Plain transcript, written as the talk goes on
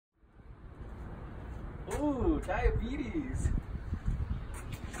Ooh, diabetes.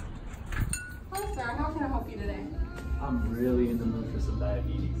 Hello, sir. How can I help you today? I'm really in the mood for some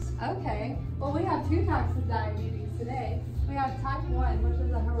diabetes. Okay. Well, we have two types of diabetes today. We have type 1, which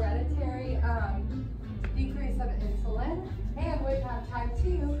is a hereditary decrease of insulin, and we have type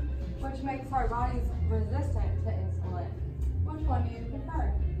 2, which makes our bodies resistant to insulin. Which one do you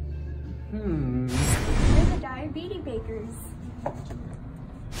prefer? We're the diabetes bakers.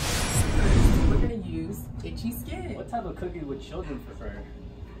 We're gonna use itchy skin. What type of cookie would children prefer?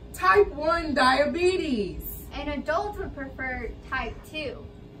 Type 1 diabetes. And adults would prefer type 2.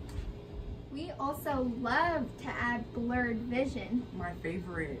 We also love to add blurred vision. My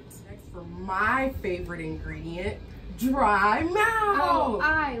favorite. Next for my favorite ingredient, dry mouth. Oh,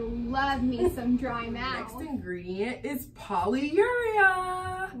 I love me some dry Next mouth. ingredient is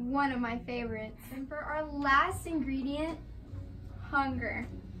polyuria. One of my favorites. And for our last ingredient, hunger.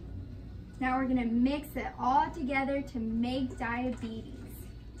 Now we're gonna mix it all together to make diabetes.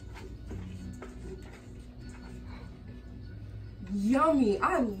 Yummy,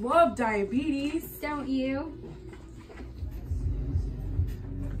 I love diabetes. Don't you?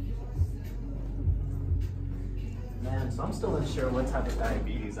 Man, so I'm still unsure what type of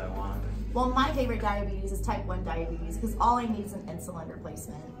diabetes I want. Well, my favorite diabetes is type 1 diabetes because all I need is an insulin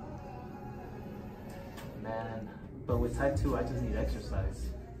replacement. Man, but with type 2, I just need exercise.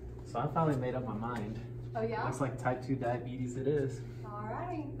 So I finally made up my mind. Oh, yeah? Looks like type 2 diabetes it is.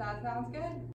 Alrighty. That sounds good.